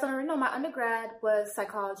 if you guys don't already know, my undergrad was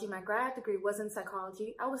psychology. My grad degree was in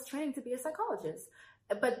psychology. I was training to be a psychologist.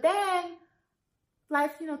 But then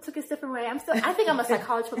life, took its different way. I think I'm a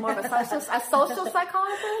psychologist, but more of a social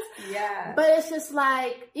psychologist. Yeah. But it's just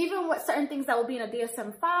like, even with certain things that will be in a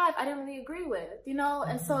DSM-5, I didn't really agree with,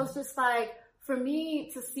 And so it's just like, for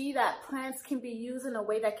me to see that plants can be used in a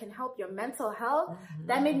way that can help your mental health,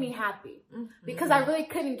 that made me happy. Because I really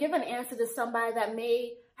couldn't give an answer to somebody that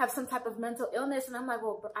may have some type of mental illness. And I'm like,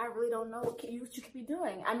 well, but I really don't know what you could be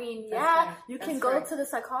doing. I mean, you can go to the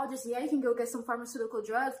psychologist. Yeah, you can go get some pharmaceutical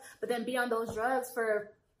drugs, but then be on those drugs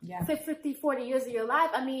for 50, 40 years of your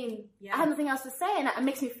life. I mean, I have nothing else to say. And it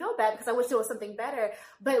makes me feel bad because I wish there was something better.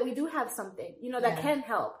 But we do have something, you know, that can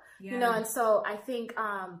help. You know, and so I think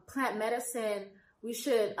plant medicine, we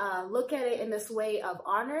should look at it in this way of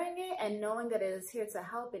honoring it and knowing that it is here to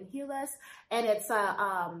help and heal us. And it's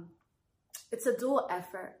a dual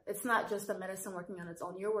effort. It's not just the medicine working on its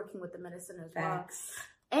own. You're working with the medicine as well.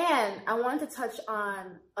 And I wanted to touch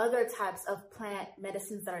on other types of plant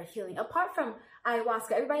medicines that are healing. Apart from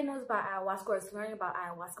ayahuasca, everybody knows about ayahuasca or is learning about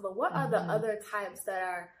ayahuasca, but what are the other types that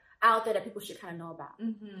are out there that people should kind of know about?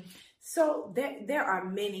 So there are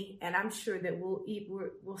many, and I'm sure that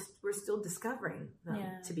we're still discovering them,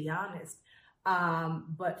 to be honest.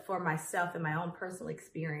 But for myself and my own personal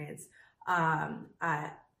experience, I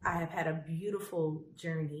have had a beautiful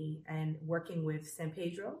journey and working with San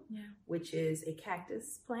Pedro, which is a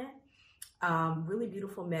cactus plant. Really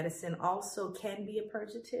beautiful medicine. Also can be a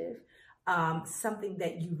purgative, something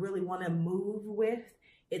that you really want to move with.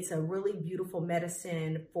 It's a really beautiful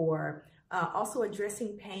medicine for also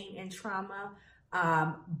addressing pain and trauma,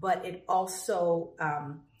 but it also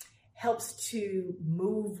helps to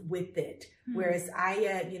move with it. Whereas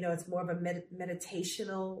Aya, it's more of a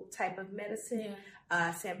meditational type of medicine.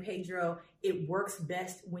 San Pedro, it works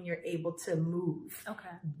best when you're able to move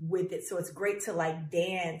with it. So it's great to like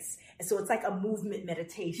dance. And so it's like a movement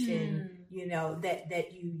meditation,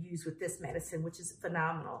 that you use with this medicine, which is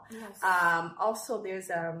phenomenal. Also there's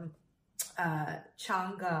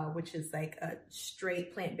Changa, which is like a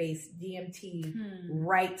straight plant-based DMT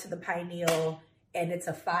right to the pineal. And it's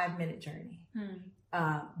a 5-minute journey,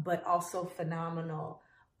 but also phenomenal.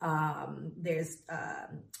 There's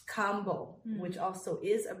Kambo, which also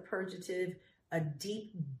is a purgative, a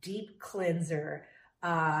deep cleanser.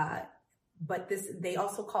 But they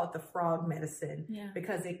also call it the frog medicine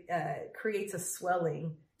because it creates a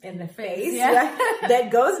swelling in the face that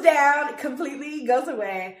goes down, completely goes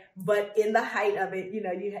away. But in the height of it, you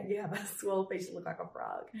have a swollen face, you look like a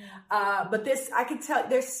frog. But I can tell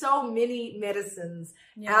there's so many medicines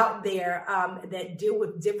out there that deal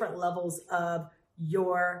with different levels of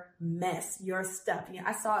your mess, your stuff.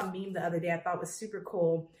 I saw a meme the other day I thought was super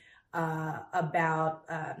cool about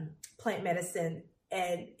plant medicine,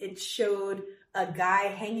 and it showed a guy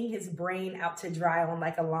hanging his brain out to dry on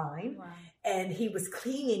like a line. And he was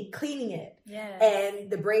cleaning it. And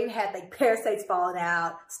the brain had like parasites falling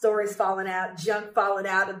out, stories falling out, junk falling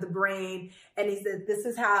out of the brain. And he said, this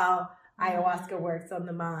is how ayahuasca works on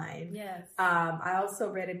the mind. I also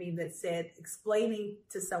read a meme that said explaining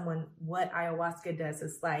to someone what ayahuasca does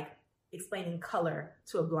is like explaining color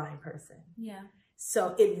to a blind person.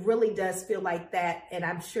 So it really does feel like that. And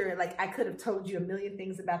I'm sure like I could have told you a million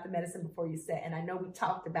things about the medicine before you said, and I know we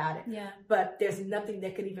talked about it, but there's nothing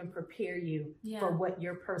that could even prepare you for what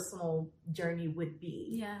your personal journey would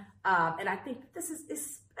be. And I think this is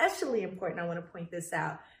especially important. I want to point this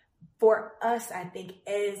out for us, I think,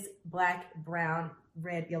 as Black, brown,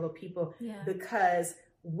 red, yellow people, because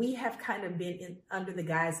we have kind of been under the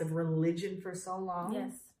guise of religion for so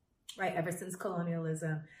long, right? Ever since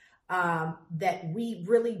colonialism. That we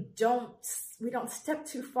really don't step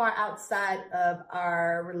too far outside of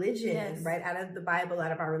our religion, right? Out of the Bible,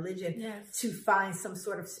 out of our religion, to find some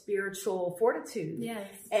sort of spiritual fortitude.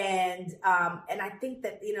 And I think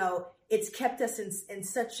that, it's kept us in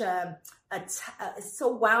such so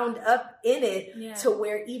wound up in it to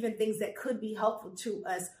where even things that could be helpful to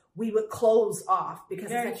us, we would close off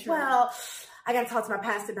because it's like, well, I got to talk to my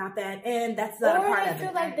pastor about that, and that's not a part of it. Or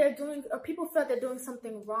feel like people feel like they're doing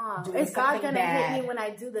something wrong. Is God going to hit me when I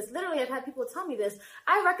do this? Literally, I've had people tell me this.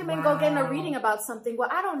 I recommend go getting a reading about something. Well,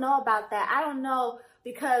 I don't know about that. I don't know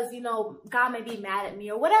because, God may be mad at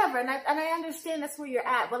me or whatever. And I understand that's where you're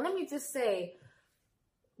at. But let me just say,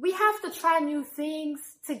 we have to try new things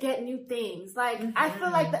to get new things. Like, I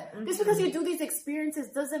feel like that just because you do these experiences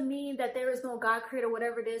doesn't mean that there is no God creator,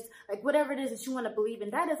 whatever it is that you want to believe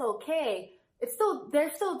in. That is okay.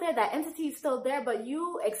 They're still there. That entity is still there, but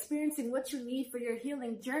you experiencing what you need for your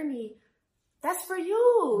healing journey, that's for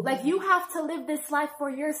you. Like, you have to live this life for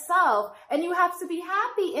yourself, and you have to be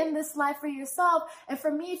happy in this life for yourself. And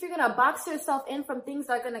for me, if you're going to box yourself in from things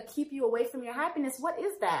that are going to keep you away from your happiness, what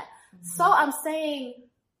is that? So I'm saying,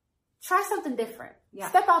 try something different.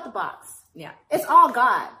 Step out the box. It's all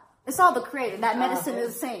God. It's all the creator. That medicine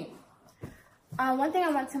is the same. One thing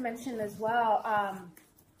I want to mention as well,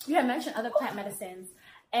 you had mentioned other plant medicines,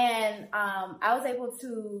 and I was able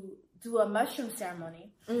to do a mushroom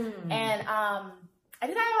ceremony, and I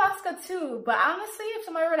did ayahuasca too. But honestly, if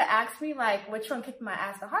somebody were to ask me like which one kicked my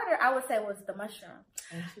ass the harder, I would say it was the mushroom.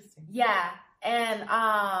 Interesting. Yeah, and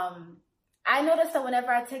I noticed that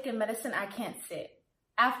whenever I take in medicine, I can't sit.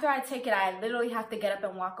 After I take it, I literally have to get up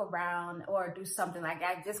and walk around or do something. Like,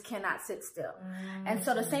 I just cannot sit still. And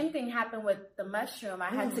so the same thing happened with the mushroom. I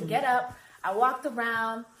had to get up. I walked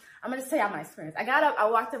around. I'm going to say out my experience. I got up. I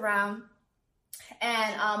walked around.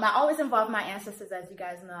 And I always involve my ancestors, as you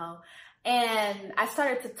guys know. And I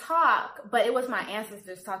started to talk, but it was my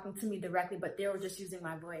ancestors talking to me directly, but they were just using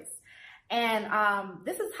my voice. And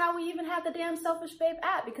this is how we even have the damn Selfish Babe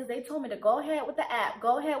app, because they told me to go ahead with the app,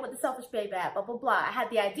 go ahead with the Selfish Babe app, blah, blah, blah. I had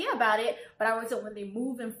the idea about it, but I wasn't really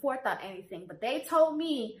moving forth on anything. But they told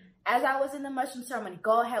me, as I was in the mushroom ceremony,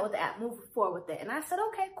 go ahead with the app, move forward with it. And I said,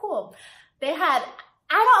 okay, cool. They had,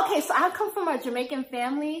 so I come from a Jamaican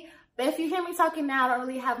family, but if you hear me talking now, I don't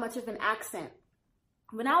really have much of an accent.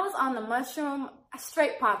 When I was on the mushroom, I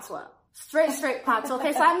straight patois. Straight patois,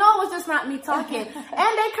 okay? So I know it was just not me talking. And they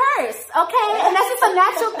curse, okay? And that's just a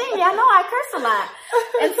natural thing. Yeah, I know I curse a lot.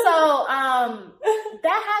 And so,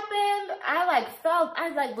 that happened. I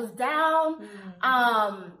was down.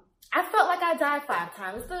 I felt like I died 5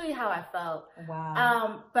 times. It's literally how I felt.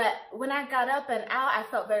 Wow. But when I got up and out, I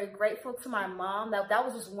felt very grateful to my mom. That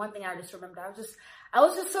was just one thing I just remembered. I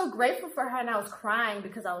was just so grateful for her, and I was crying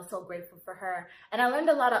because I was so grateful for her. And I learned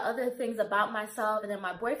a lot of other things about myself. And then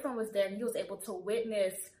my boyfriend was there, and he was able to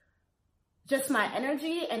witness just my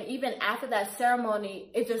energy. And even after that ceremony,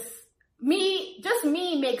 me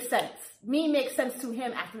makes sense. Me makes sense to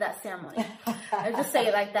him after that ceremony. I just say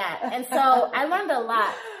it like that. And so I learned a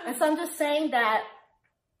lot. And so I'm just saying that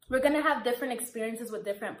we're going to have different experiences with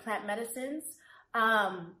different plant medicines.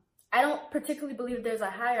 I don't particularly believe there's a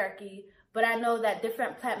hierarchy, but I know that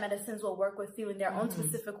different plant medicines will work with you in their own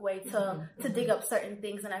specific way to dig up certain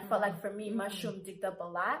things. And I felt like for me, mushroom digged up a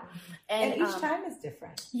lot. And each time is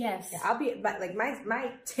different. Yes. Yeah, I'll be like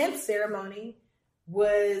my 10th ceremony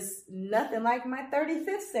was nothing like my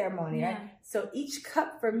 35th ceremony. Yeah. Right? So each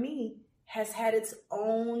cup for me has had its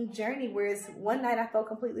own journey. Whereas one night I felt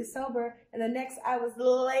completely sober, and the next I was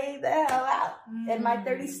laid the hell out in my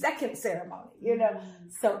 32nd ceremony. You know,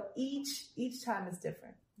 so each time is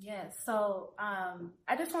different. Yes. So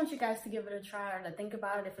I just want you guys to give it a try, or to think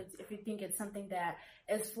about it if you think it's something that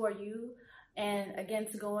is for you, and again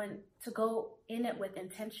to go in it with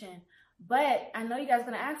intention. But I know you guys are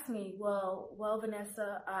gonna ask me, well,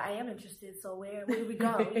 Vanessa, I am interested. So where do we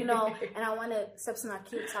go? You know, and I wanted Steps and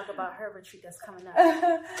Ahki to talk about her retreat that's coming up.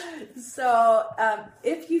 So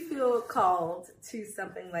if you feel called to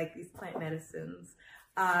something like these plant medicines,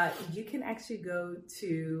 you can actually go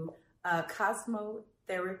to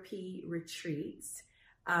Cosmotherapy retreats.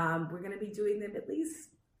 We're going to be doing them at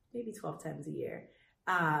least maybe 12 times a year.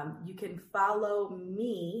 You can follow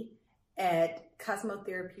me at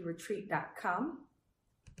cosmotherapyretreat.com.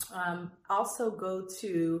 Also go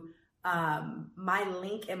to my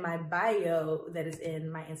link in my bio that is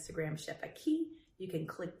in my Instagram, Chef Ahki. You can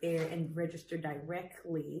click there and register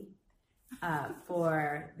directly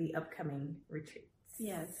for the upcoming retreats.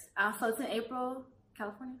 Yes. So it's in April,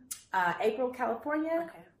 California? April, California,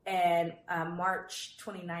 Okay. and March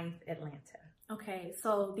 29th, Atlanta. Okay,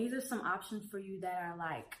 so these are some options for you that are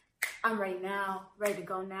like, I'm ready now, ready to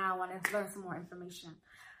go now, want to learn some more information.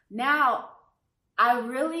 Now, I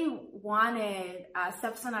really wanted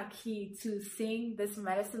Steps and Ahki to sing this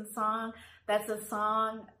medicine song. That's a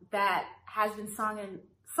song that has been sung in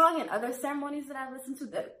other ceremonies that I've listened to,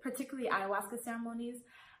 particularly ayahuasca ceremonies.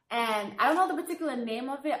 And I don't know the particular name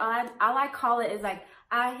of it. All I call it is like,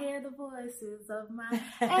 I hear the voices of my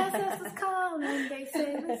ancestors calling, they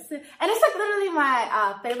say listen. And it's like literally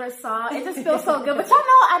my favorite song. It just feels so good. But y'all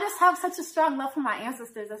know I just have such a strong love for my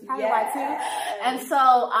ancestors. That's probably why too. And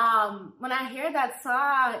so when I hear that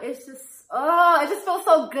song, it's just, it just feels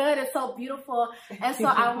so good. It's so beautiful. And so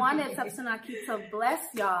I wanted Steps and Ahki to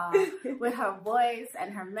bless y'all with her voice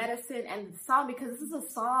and her medicine and the song, because this is a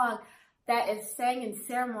song that is sang in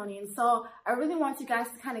ceremony. And so I really want you guys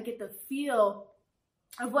to kind of get the feel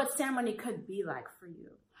of what ceremony could be like for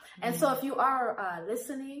you. And so if you are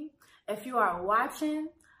listening, if you are watching,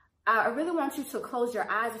 I really want you to close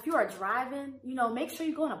your eyes. If you are driving, you know, make sure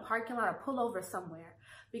you go in a parking lot or pull over somewhere,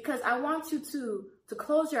 because I want you to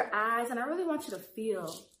close your eyes, and I really want you to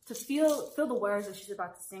feel the words that she's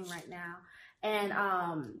about to sing right now, and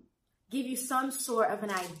give you some sort of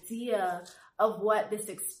an idea of what this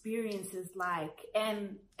experience is like,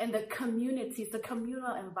 and the communities, the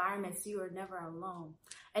communal environments. You are never alone,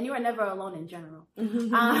 and you are never alone in general. So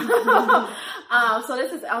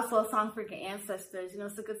this is also a song for your ancestors. You know,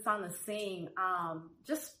 it's a good song to sing,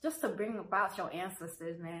 just to bring about your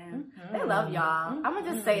ancestors, man. They love y'all. I'm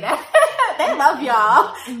gonna just say that. They love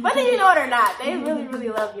y'all, whether you know it or not. They really, really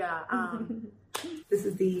love y'all. This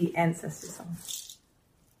is the ancestor song.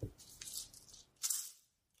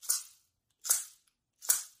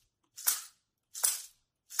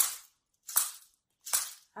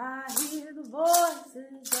 I hear the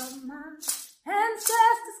voices of my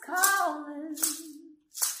ancestors calling.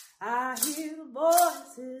 I hear the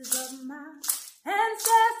voices of my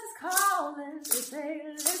ancestors calling. They say,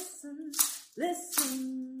 listen,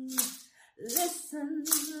 listen, listen,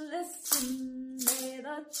 listen. May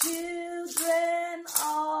the children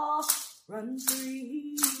all run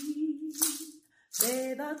free.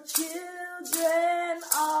 May the children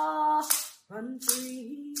all run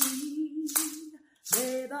free.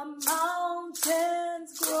 May the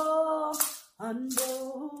mountains grow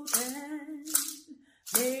unbroken.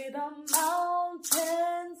 May the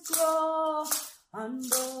mountains grow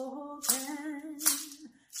unbroken.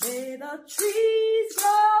 May the trees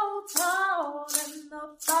grow tall and the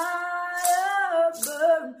fire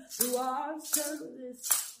burn. Through our service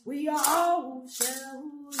we all shall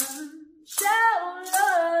learn.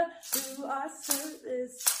 Through our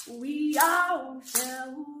service we all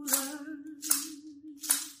shall learn.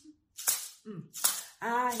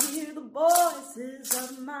 I hear the voices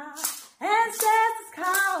of my ancestors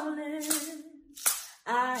calling.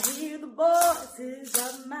 I hear the voices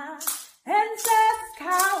of my ancestors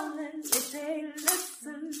calling. They say,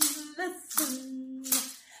 listen, listen,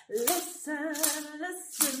 listen,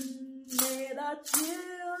 listen. May the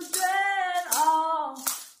children all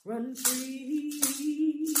run free.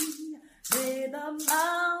 May the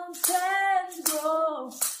mountains grow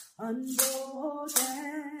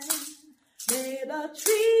unbroken. May the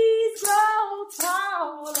trees grow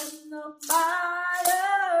tall and the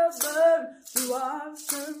fire burn. Through our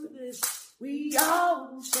service we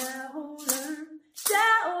all shall learn.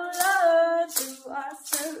 Through our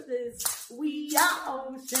service we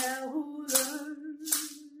all shall learn.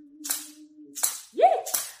 Yeah!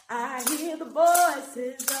 I hear the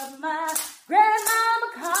voices of my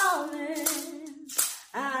grandmama calling.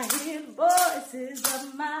 I hear the voices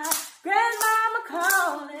of my grandmama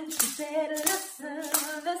calling. She said, listen,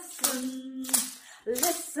 listen,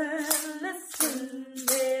 listen, listen.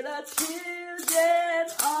 May the children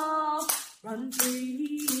all run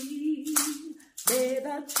free. May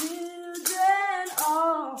the children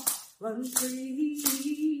all run free.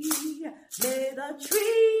 May the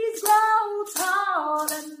trees grow tall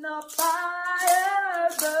and the fire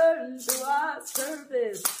burn. Through our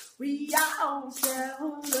service we all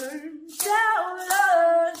shall learn.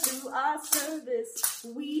 Through our service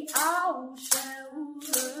we all shall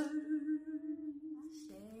learn.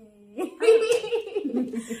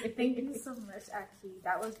 Thank you so much, Ahki.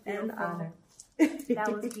 That was beautiful. An honor.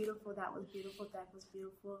 That was beautiful. That was beautiful. That was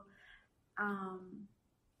beautiful.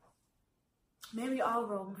 May we all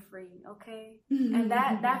roam free, okay? And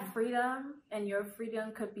that freedom and your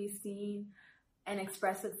freedom could be seen and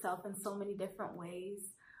express itself in so many different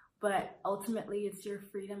ways. But ultimately, it's your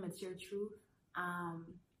freedom, it's your truth.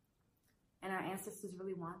 And our ancestors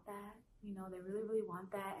really want that. You know, they really, really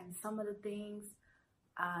want that. And some of the things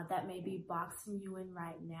that may be boxing you in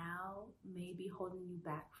right now may be holding you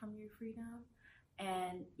back from your freedom.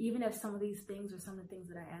 And even if some of these things or some of the things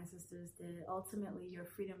that our ancestors did, ultimately your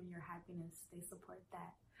freedom and your happiness, they support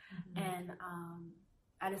that. And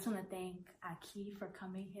I just want to thank Ahki for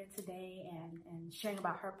coming here today and sharing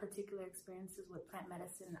about her particular experiences with plant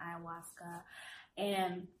medicine and ayahuasca,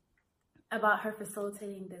 and about her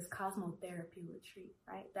facilitating this cosmotherapy retreat,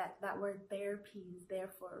 right? That word therapy is there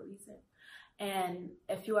for a reason. And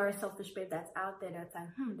if you are a selfish babe that's out there that's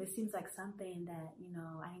like, this seems like something that, you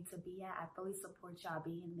know, I need to be at, I fully support y'all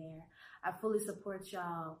being there. I fully support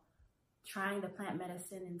y'all trying the plant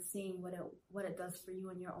medicine and seeing what it does for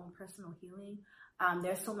you in your own personal healing.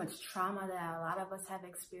 There's so much trauma that a lot of us have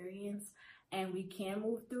experienced, and we can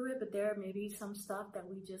move through it, but there may be some stuff that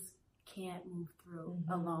we just can't move through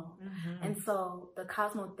alone. And so the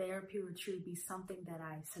cosmotherapy retreat would be something that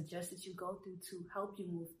I suggest that you go through to help you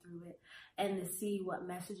move through it and to see what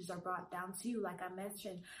messages are brought down to you. Like I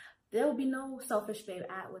mentioned, there will be no selfish babe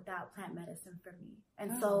without plant medicine for me.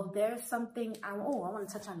 And so there's something, I want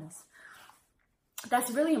to touch on this.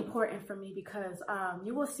 That's really important for me because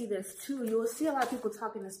you will see this too. You will see a lot of people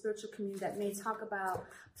talk in the spiritual community that may talk about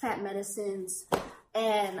plant medicines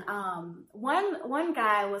And one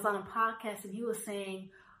guy was on a podcast and he was saying,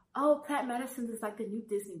 oh, plant medicine is like the new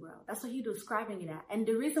Disney World. That's what he was describing it at. And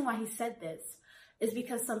the reason why he said this is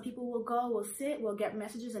because some people will sit, will get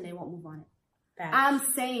messages, and they won't move on it. Facts. I'm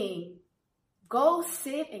saying, go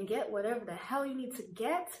sit and get whatever the hell you need to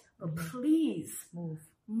get, but please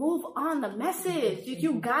move on the message.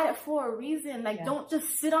 You got it for a reason. Like, don't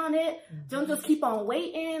just sit on it. Don't just keep on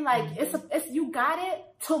waiting. Like, it's you got it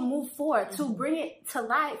to move forward, to bring it to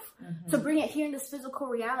life, to bring it here in this physical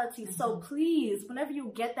reality. So please, whenever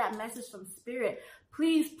you get that message from Spirit,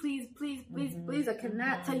 please, I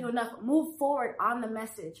cannot tell you enough, move forward on the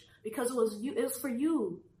message, because it was for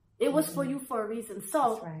you. It was for you for a reason.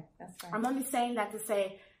 So that's right. I'm only saying that to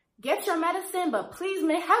say, get your medicine, but please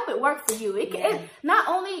help it work for you. It not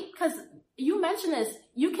only, because you mentioned this,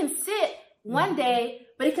 you can sit one day,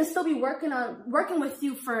 but it can still be working with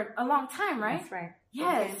you for a long time, right? That's right.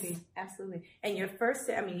 Yes, absolutely. And your first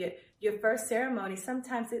ceremony,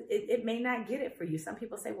 sometimes it may not get it for you. Some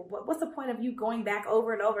people say, well, what's the point of you going back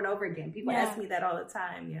over and over and over again? People ask me that all the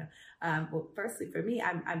time. Well, firstly, for me,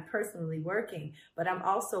 I'm personally working, but I'm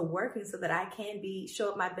also working so that I can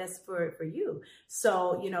show up my best for you.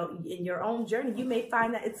 So, in your own journey, you may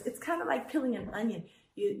find that it's kind of like peeling an onion.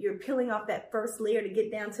 You're peeling off that first layer to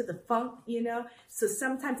get down to the funk, So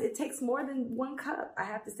sometimes it takes more than one cup. I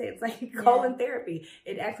have to say, it's like colon therapy.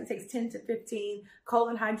 It actually takes 10 to 15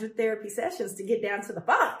 colon hydrotherapy sessions to get down to the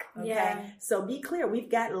funk. Okay. Yeah. So be clear.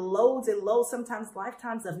 We've got loads and loads, sometimes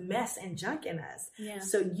lifetimes of mess and junk in us. Yeah.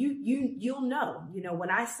 So you'll know,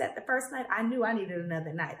 when I set the first night, I knew I needed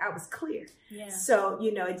another night. I was clear. Yeah. So,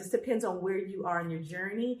 it just depends on where you are in your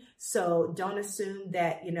journey. So don't assume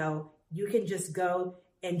that, you can just go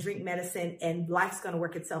and drink medicine and life's going to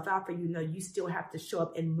work itself out for you. No, you still have to show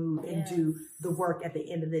up and move and do the work at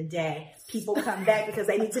the end of the day. People come back because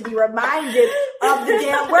they need to be reminded of the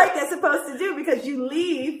damn work they're supposed to do, because you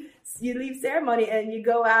leave ceremony and you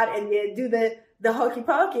go out and you do the hokey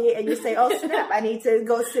pokey and you say, oh snap, I need to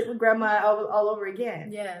go sit with grandma all over again.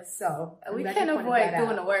 Yes. So we can't avoid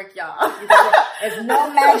doing the work, y'all. There's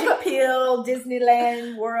no magic pill,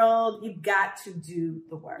 Disneyland World. You've got to do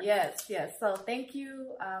the work. Yes. So thank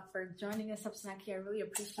you for joining us, Ahki. I really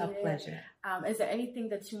appreciate it. A pleasure. Is there anything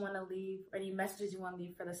that you want to leave, or any messages you want to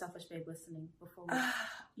leave for the Selfish Babe listening before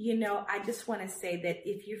we... I just want to say that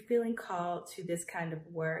if you're feeling called to this kind of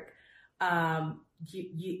work,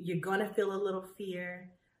 you're going to feel a little fear,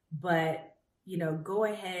 but, go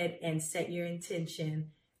ahead and set your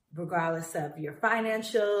intention, regardless of your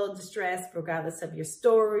financial distress, regardless of your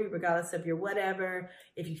story, regardless of your whatever.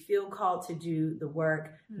 If you feel called to do the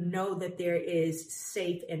work, know that there is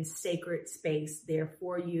safe and sacred space there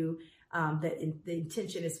for you. That the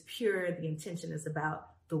intention is pure. The intention is about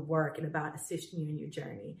the work and about assisting you in your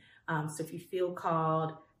journey. So if you feel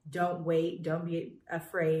called, don't wait. Don't be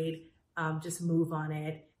afraid. Just move on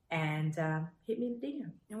it and hit me in the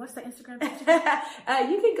DM. And what's the Instagram page?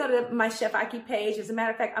 You can go to my Chef Ahki page. As a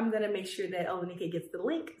matter of fact, I'm going to make sure that Olenike gets the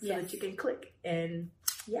link so that you can click. And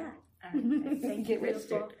thank you,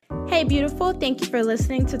 beautiful. Hey, beautiful. Thank you for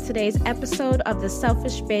listening to today's episode of the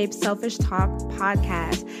Selfish Babe, Selfish Talk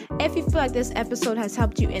podcast. If you feel like this episode has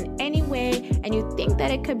helped you in any way and you think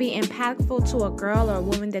that it could be impactful to a girl or a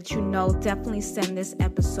woman that you know, definitely send this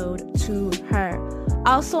episode to her.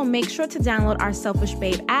 Also, make sure to download our Selfish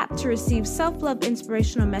Babe app to receive self-love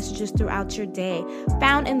inspirational messages throughout your day,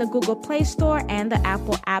 found in the Google Play Store and the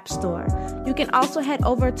Apple App Store. You can also head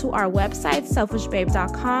over to our website,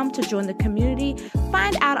 selfishbabe.com, to join the community,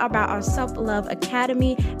 find out about our Self-Love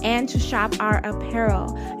Academy, and to shop our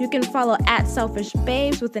apparel. You can follow at Selfish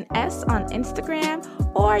Babes with an S on Instagram,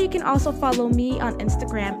 or you can also follow me on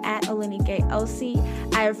Instagram at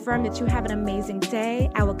OlenikeOC. I affirm that you have an amazing day.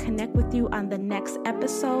 I will connect with you on the next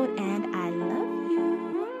episode, and I love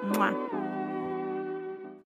you. Mwah.